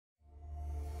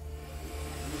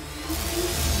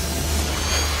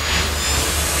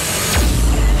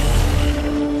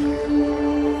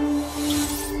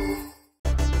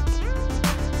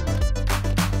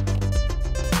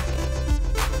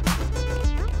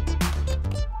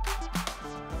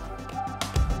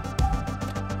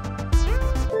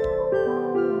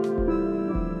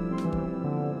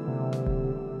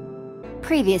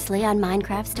Previously on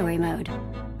Minecraft Story Mode.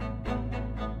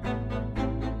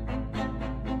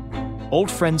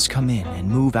 Old friends come in and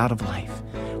move out of life,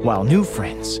 while new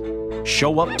friends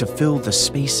show up to fill the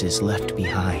spaces left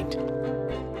behind.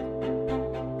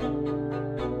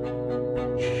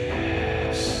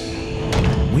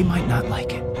 We might not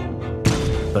like it,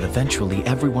 but eventually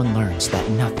everyone learns that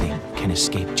nothing can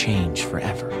escape change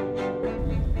forever.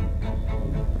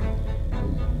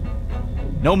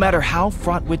 No matter how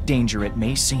fraught with danger it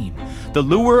may seem, the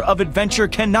lure of adventure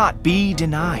cannot be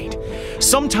denied.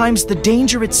 Sometimes the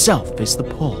danger itself is the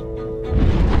pull.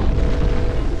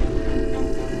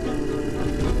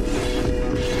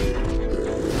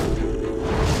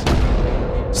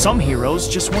 Some heroes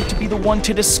just want to be the one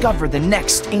to discover the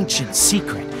next ancient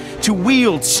secret, to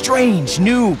wield strange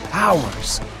new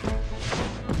powers.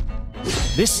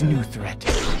 This new threat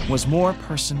was more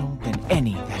personal than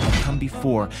any that had come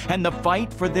before, and the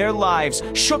fight for their lives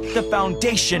shook the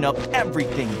foundation of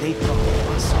everything they thought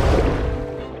possible.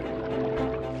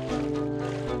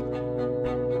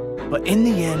 But in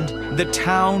the end, the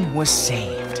town was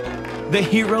saved. The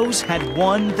heroes had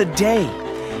won the day,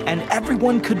 and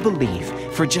everyone could believe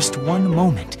for just one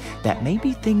moment that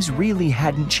maybe things really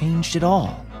hadn't changed at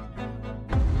all.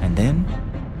 And then,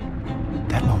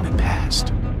 that moment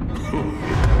passed.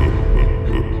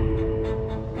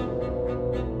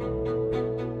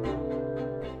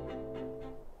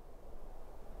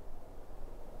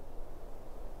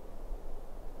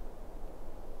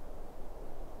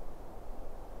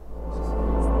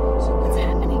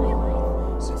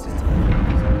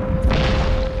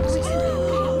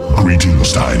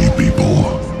 Greetings, tiny people.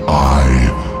 I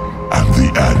am the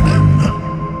admin.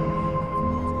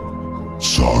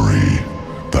 Sorry,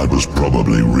 that was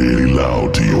probably really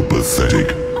loud to your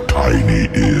pathetic, tiny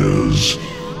ears.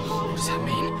 What does that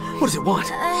mean? What does it want?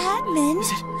 Admin?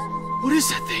 What is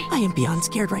that thing? I am beyond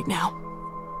scared right now.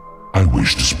 I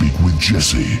wish to speak with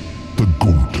Jesse, the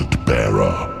gauntlet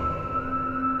bearer.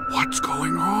 What's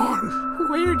going on?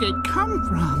 Where'd it come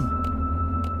from?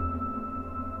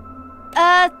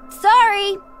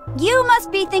 Sorry. You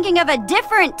must be thinking of a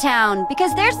different town,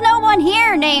 because there's no one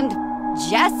here named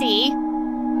Jesse.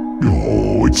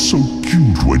 Oh, it's so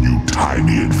cute when you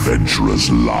tiny adventurers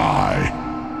lie.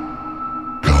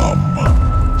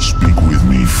 Come, speak with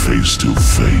me face to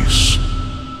face.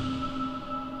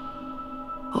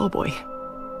 Oh boy.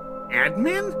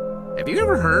 Admin? Have you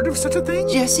ever heard of such a thing?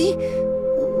 Jesse,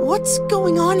 what's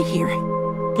going on here?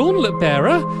 Gauntlet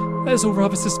bearer? That is all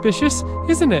rather suspicious,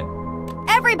 isn't it?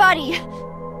 Everybody!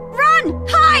 Run!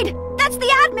 Hide! That's the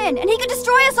admin, and he could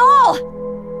destroy us all!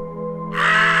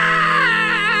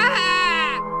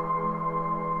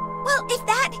 Well, if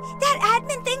that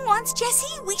admin thing wants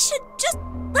Jesse, we should just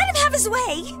let him have his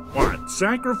way. What?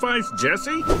 Sacrifice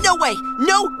Jesse? No way!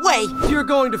 No way! You're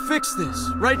going to fix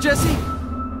this, right, Jesse?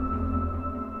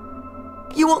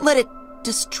 You won't let it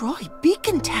destroy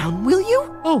Beacon Town, will you?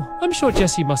 Oh, I'm sure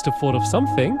Jesse must have thought of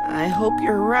something. I hope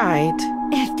you're right.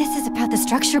 If this is about the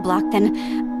structure block,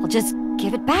 then we'll just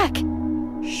give it back.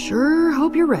 Sure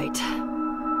hope you're right.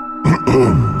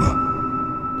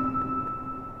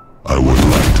 I would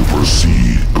like to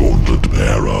proceed, Gauntlet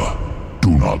Bearer.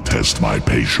 Do not test my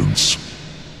patience.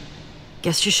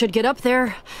 Guess you should get up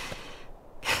there.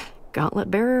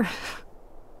 Gauntlet bearer.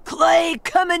 Clay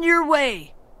coming your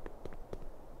way!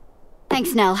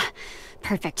 Thanks, Nell.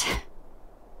 Perfect.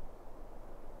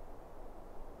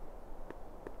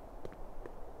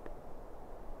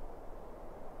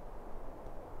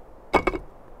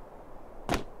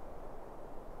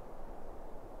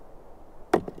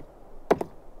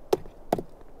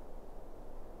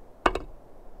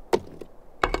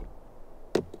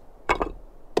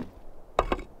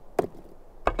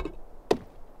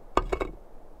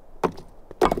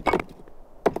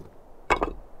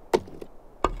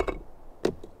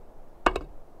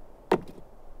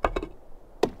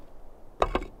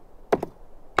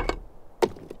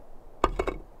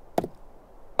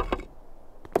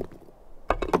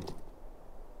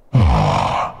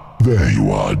 There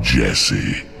you are,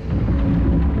 Jesse.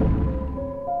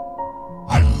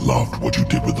 I loved what you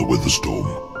did with the Witherstorm.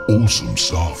 Awesome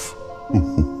stuff.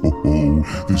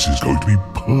 This is going to be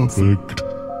perfect.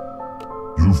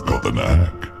 You've got the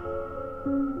knack.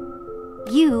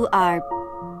 You are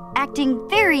acting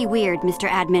very weird, Mr.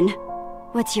 Admin.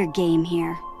 What's your game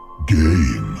here?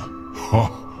 Game? Ha!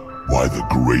 Why, the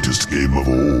greatest game of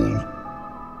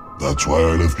all. That's why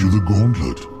I left you the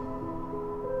gauntlet.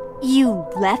 You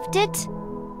left it?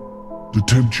 To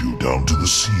tempt you down to the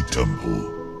Sea Temple.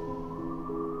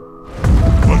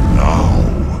 But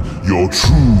now, your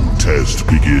true test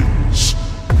begins.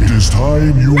 It is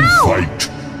time you fight.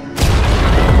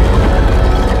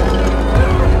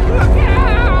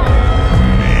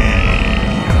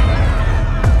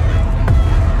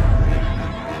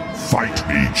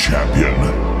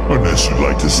 unless you'd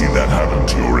like to see that happen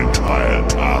to your entire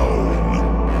town.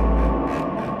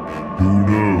 Who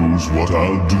knows what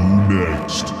I'll do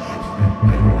next?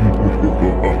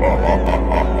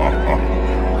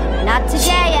 Not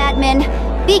today, Admin.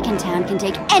 Beacon Town can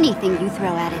take anything you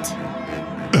throw at it.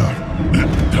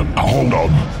 Hold on.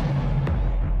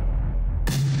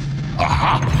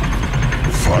 Aha!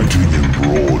 Fighting in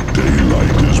broad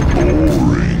daylight is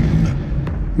boring.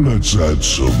 Let's add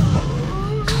some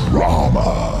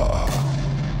drama.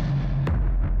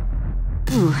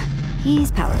 Ooh, he's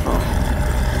powerful.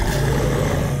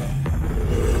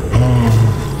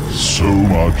 So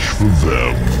much for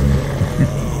them.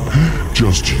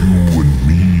 Just you and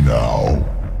me now,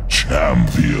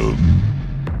 champion.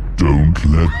 Don't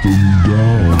let them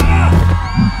down.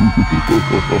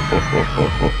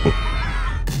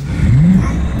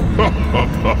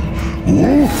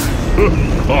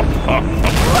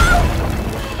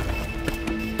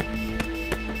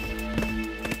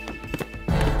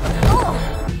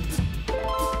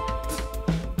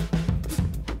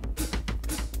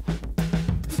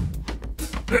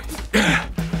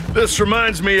 This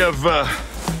reminds me of,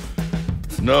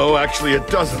 no, actually it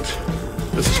doesn't.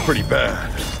 This is pretty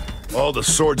bad. All the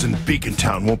swords in Beacon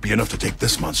Town won't be enough to take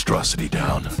this monstrosity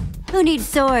down. Who needs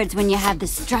swords when you have the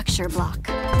structure block?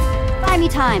 Buy me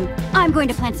time. I'm going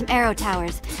to plant some arrow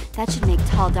towers. That should make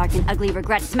Tall, Dark, and Ugly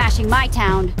regret smashing my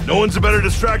town. No one's a better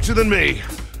distraction than me.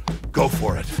 Go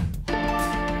for it.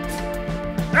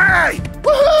 Hey!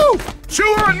 Woohoo!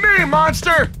 Chew on me,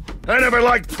 monster! I never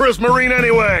liked Prismarine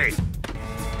anyway!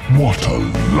 What a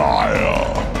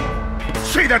liar!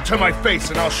 Say that to my face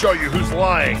and I'll show you who's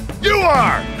lying. You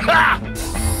are! Ha!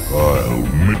 I'll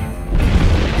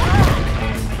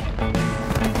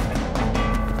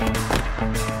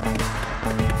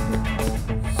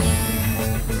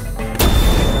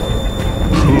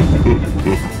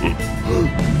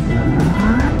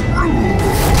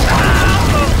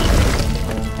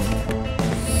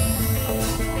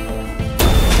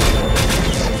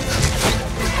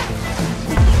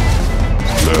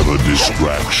Clever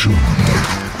distraction,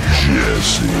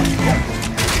 Jesse.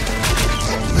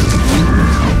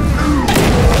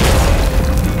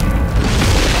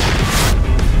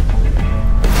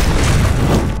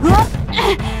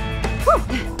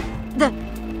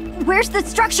 Where's the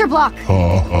structure block?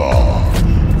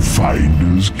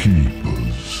 Finders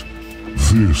keepers.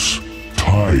 This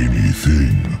tiny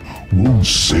thing won't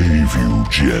save you,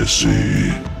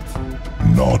 Jesse.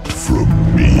 Not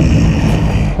from me.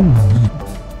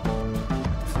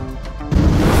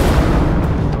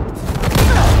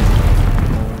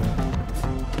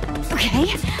 Okay,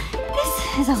 this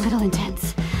is a little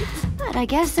intense. But I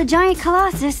guess the giant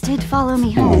colossus did follow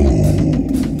me home.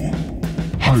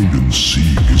 Hide and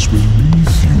seek is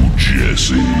beneath you,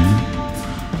 Jesse.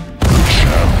 The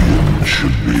champion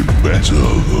should be better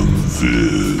than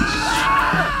this.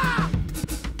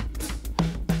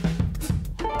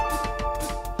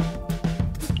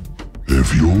 If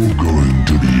you're going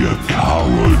to be a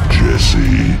coward,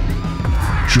 Jesse,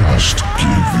 just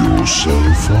give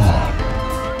yourself up.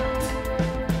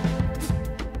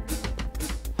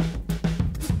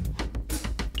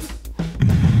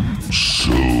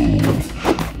 So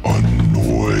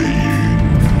annoying.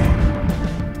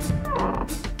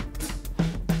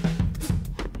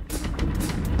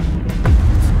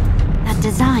 That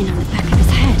design on the back of his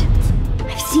head.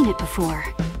 I've seen it before.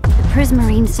 The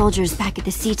Prismarine soldiers back at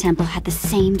the Sea Temple had the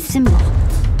same symbol.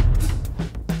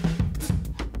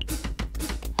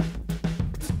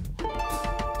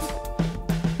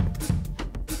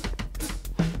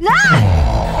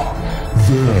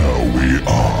 There we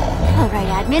are. All right,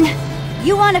 Admin.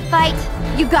 You want to fight?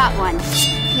 You got one.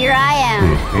 Here I am.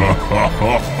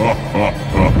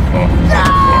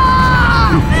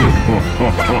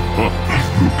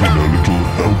 Looking a little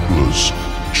helpless,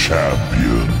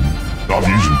 champion. I'm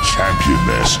using champion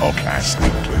there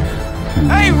sarcastically.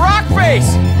 Hey,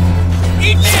 Rockface!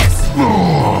 Eat this!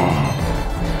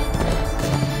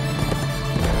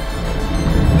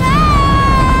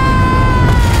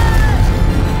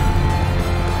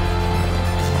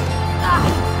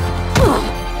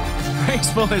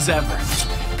 Graceful as ever.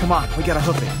 Come on, we gotta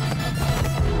hoof it.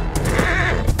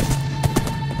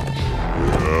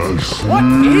 What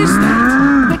is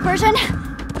that? Quick version?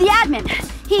 The Admin.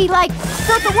 He, like,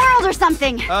 built the world or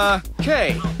something.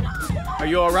 Kay. Are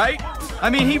you alright? I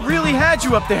mean, he really had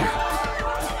you up there.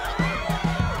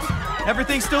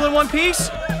 Everything still in one piece?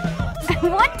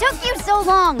 What took you so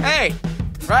long? Hey,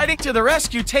 riding to the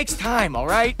rescue takes time,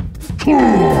 alright?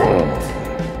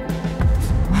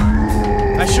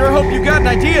 I sure hope you got an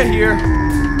idea here.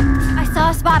 I saw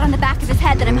a spot on the back of his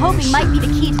head that I'm hoping might be the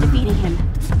key to defeating him.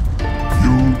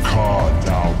 You can't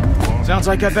now. Sounds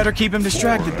like I better keep him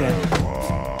distracted then.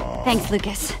 Thanks,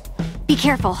 Lucas. Be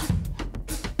careful.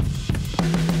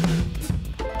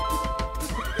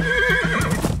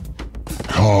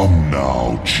 Come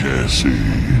now, Jesse.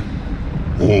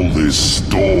 All this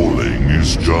stalling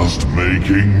is just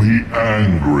making me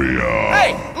angrier.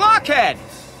 Hey, blockhead!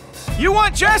 You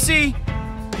want Jesse?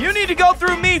 You need to go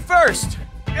through me first.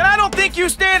 And I don't think you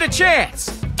stand a chance.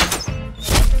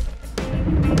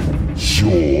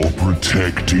 You're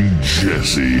protecting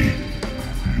Jesse.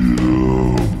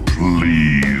 Oh,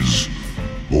 please.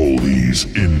 All these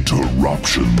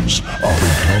interruptions are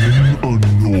becoming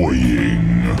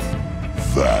annoying.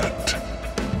 That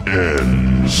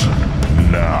ends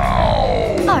now.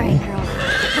 All right, girl.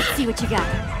 Let's see what you got.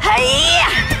 Hey!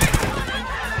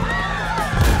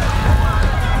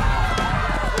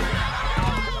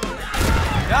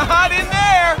 Not in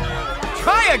there!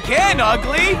 Try again,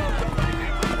 ugly!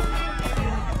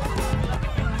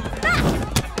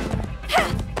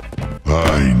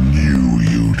 I knew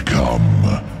you'd come.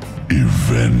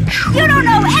 Eventually. You don't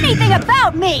know anything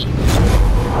about me!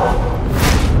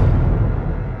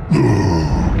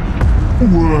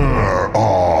 Where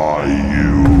are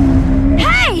you?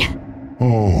 Hey!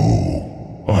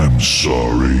 Oh, I'm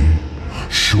sorry.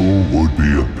 Sure would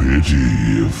be a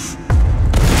pity if...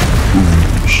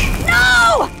 Oops.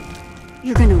 No!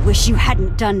 You're gonna wish you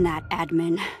hadn't done that,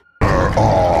 admin. Where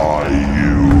are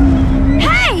you?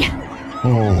 Hey!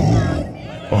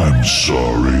 Oh, I'm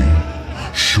sorry.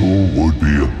 Sure would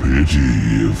be a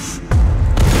pity if...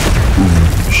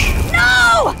 Oops.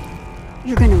 No!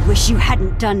 You're gonna wish you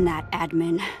hadn't done that,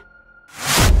 admin.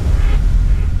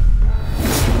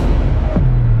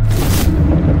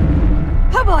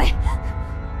 Oh boy!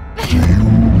 Do you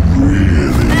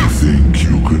really think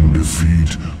you can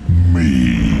defeat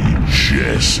me,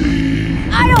 Jesse?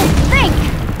 I don't think!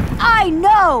 I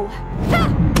know!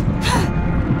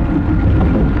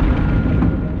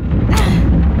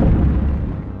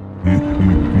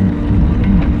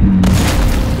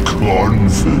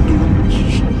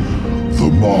 Confidence. The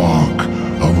mark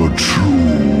of a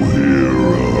true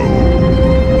hero.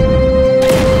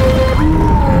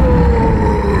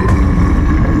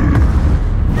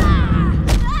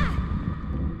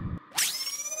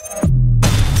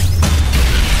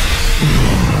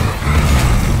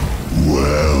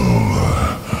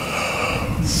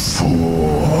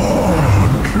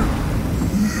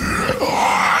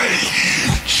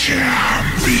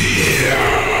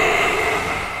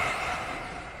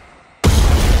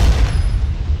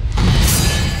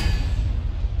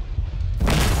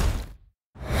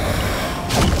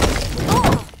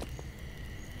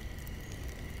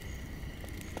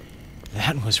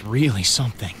 That was really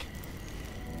something.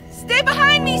 Stay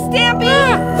behind me, Stampy!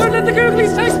 Ah! Don't let the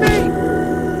googlies taste me!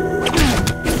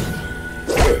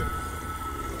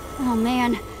 Oh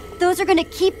man, those are gonna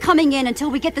keep coming in until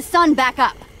we get the sun back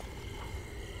up.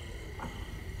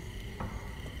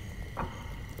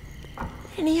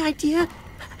 Any idea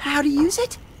how to use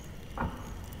it?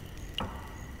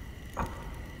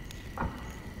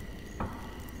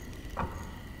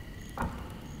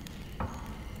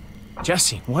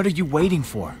 Jesse, what are you waiting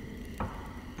for?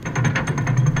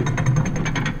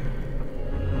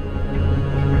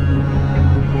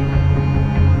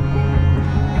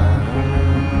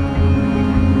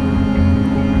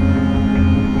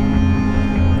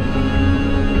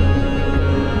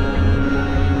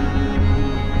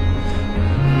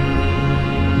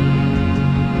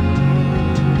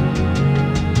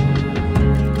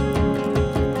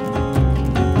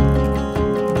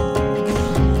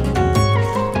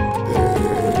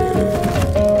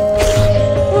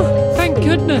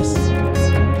 Goodness!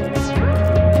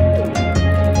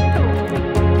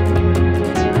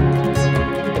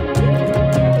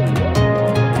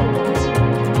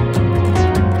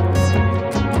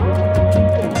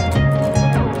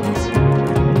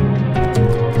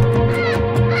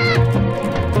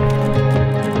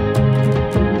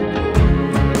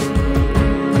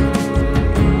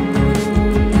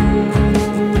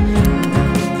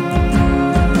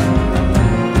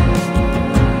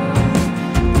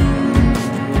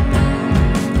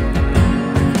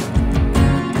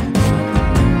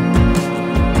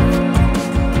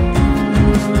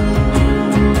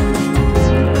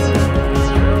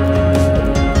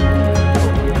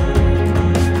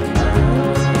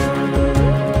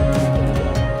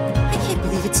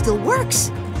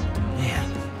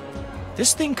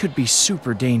 This thing could be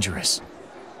super dangerous.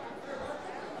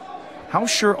 How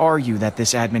sure are you that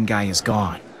this admin guy is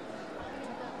gone?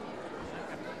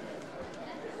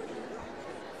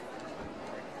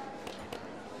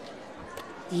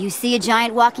 Do you see a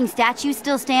giant walking statue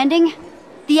still standing?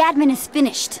 The admin is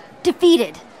finished.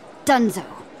 Defeated. Dunzo.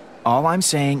 All I'm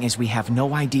saying is we have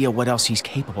no idea what else he's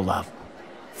capable of.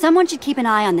 Someone should keep an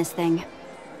eye on this thing.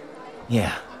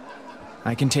 Yeah.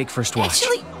 I can take first watch.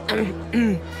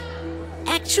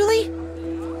 Actually,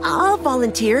 I'll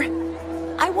volunteer.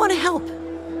 I want to help.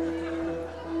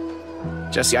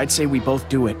 Jesse, I'd say we both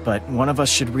do it, but one of us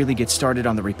should really get started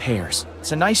on the repairs.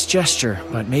 It's a nice gesture,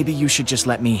 but maybe you should just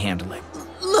let me handle it.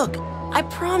 Look, I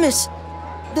promise.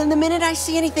 Then the minute I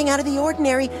see anything out of the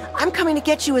ordinary, I'm coming to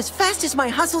get you as fast as my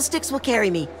hustle sticks will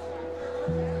carry me.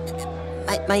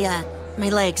 My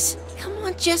legs. Come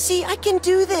on, Jesse, I can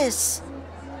do this.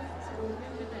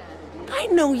 I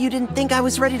know you didn't think I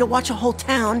was ready to watch a whole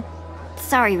town.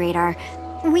 Sorry, Radar.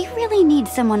 We really need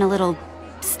someone a little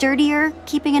sturdier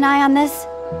keeping an eye on this.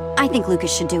 I think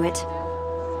Lucas should do it.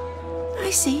 I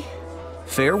see.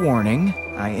 Fair warning,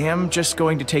 I am just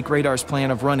going to take Radar's plan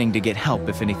of running to get help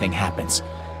if anything happens.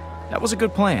 That was a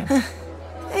good plan.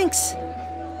 Thanks.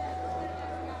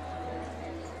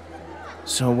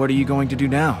 So what are you going to do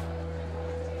now?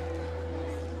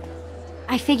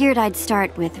 I figured I'd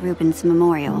start with Ruben's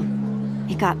memorial.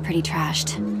 It got pretty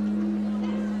trashed.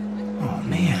 Oh,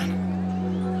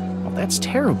 man. Well, that's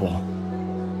terrible.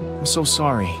 I'm so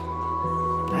sorry.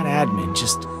 That admin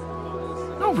just...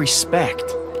 no respect.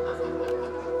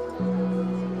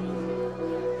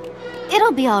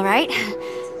 It'll be all right.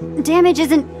 Damage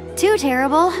isn't too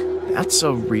terrible. That's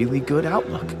a really good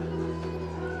outlook.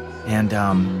 And,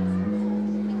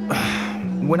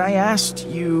 when I asked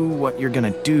you what you're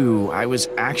gonna do, I was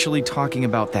actually talking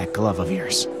about that glove of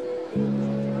yours.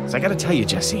 So I gotta tell you,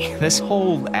 Jesse, this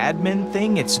whole admin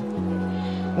thing,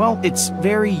 well, it's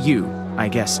very you, I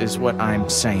guess, is what I'm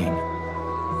saying.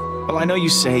 Well, I know you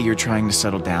say you're trying to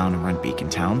settle down and run Beacon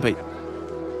Town, but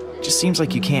it just seems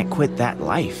like you can't quit that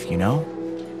life, you know?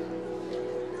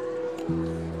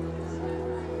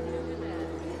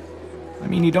 I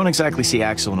mean, you don't exactly see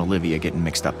Axel and Olivia getting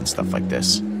mixed up in stuff like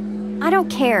this. I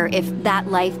don't care if that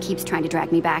life keeps trying to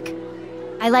drag me back.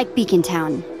 I like Beacon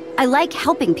Town. I like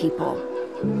helping people.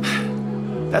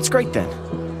 That's great then.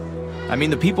 I mean,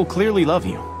 the people clearly love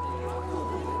you.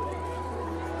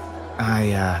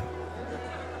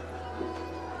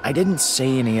 I didn't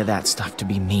say any of that stuff to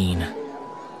be mean.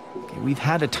 Okay, we've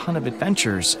had a ton of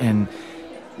adventures, and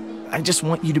I just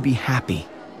want you to be happy.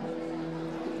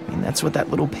 I mean, that's what that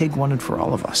little pig wanted for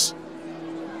all of us.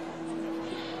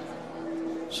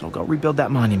 So go rebuild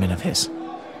that monument of his.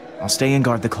 I'll stay and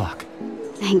guard the clock.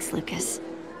 Thanks, Lucas.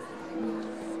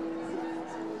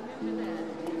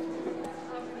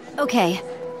 Okay.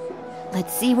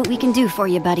 Let's see what we can do for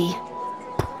you, buddy.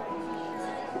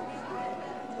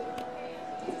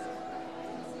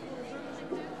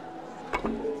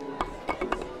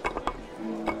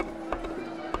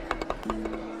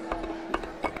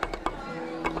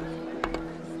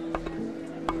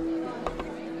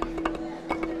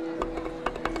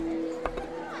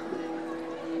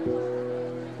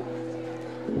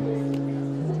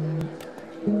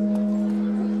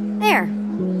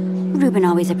 Ruben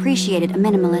always appreciated a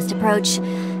minimalist approach,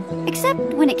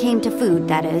 except when it came to food,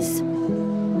 that is.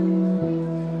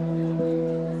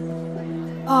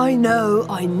 I know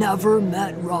I never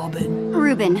met Robin.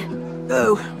 Ruben.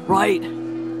 Oh, right.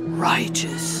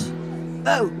 Righteous.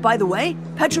 Oh, by the way,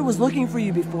 Petra was looking for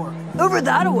you before. Over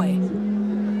that-a-way.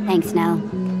 Thanks, Nell.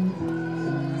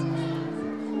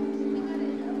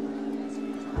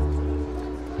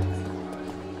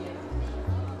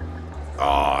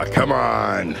 Aw, come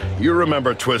on. You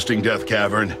remember Twisting Death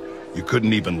Cavern? You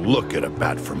couldn't even look at a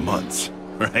bat for months,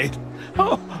 right?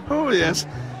 Oh yes.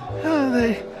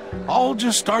 They all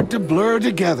just start to blur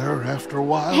together after a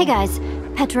while. Hey guys,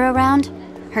 Petra around?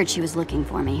 Heard she was looking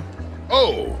for me.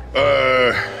 Oh,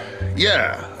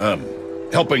 yeah.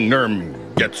 Helping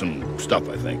Nurm get some stuff,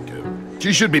 I think.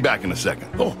 She should be back in a second.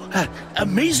 Oh,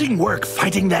 amazing work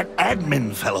fighting that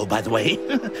admin fellow, by the way.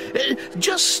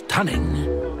 Just stunning.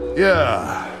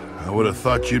 Yeah, I would have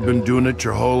thought you'd been doing it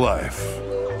your whole life.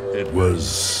 It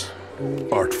was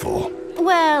artful.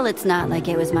 Well, it's not like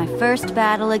it was my first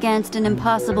battle against an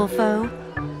impossible foe.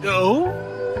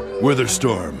 Oh?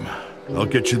 Witherstorm. I'll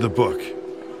get you the book.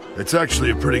 It's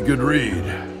actually a pretty good read.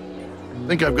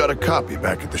 Think I've got a copy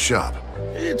back at the shop.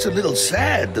 It's a little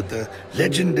sad that the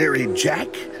legendary Jack,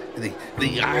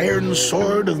 the Iron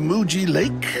Sword of Muji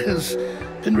Lake, has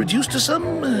been reduced to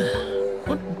some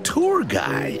tour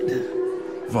guide.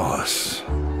 Voss.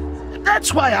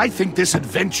 That's why I think this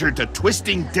adventure to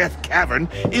Twisting Death Cavern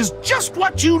is just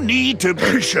what you need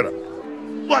to... Shut up.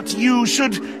 What you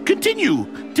should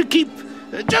continue to keep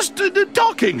just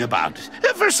talking about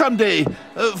for someday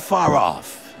far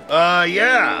off.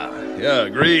 Yeah,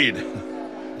 agreed.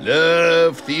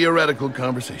 Love theoretical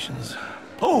conversations.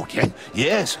 Oh,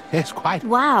 yes, quite.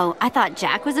 Wow, I thought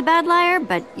Jack was a bad liar,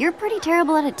 but you're pretty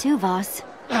terrible at it too, Voss.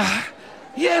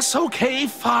 Yes, okay,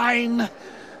 fine.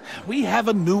 We have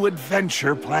a new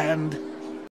adventure planned.